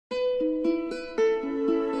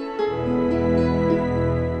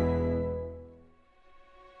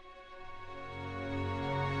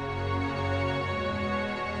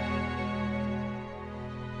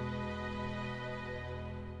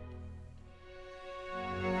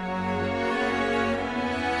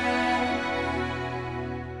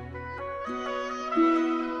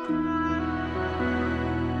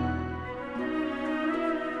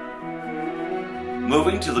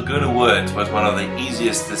Moving to Laguna Woods was one of the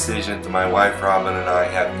easiest decisions my wife Robin and I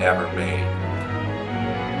have ever made.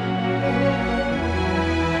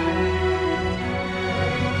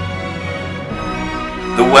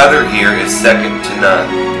 The weather here is second to none.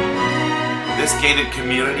 This gated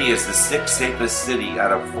community is the 6th safest city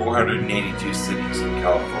out of 482 cities in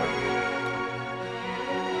California.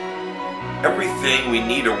 Everything we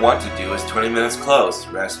need or want to do is 20 minutes close.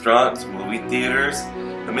 Restaurants, movie theaters,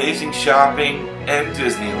 amazing shopping, and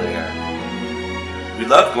Disneyland. We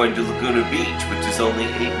love going to Laguna Beach, which is only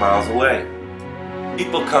 8 miles away.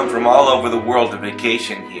 People come from all over the world to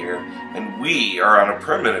vacation here, and we are on a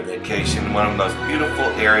permanent vacation in one of the most beautiful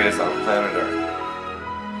areas on planet Earth.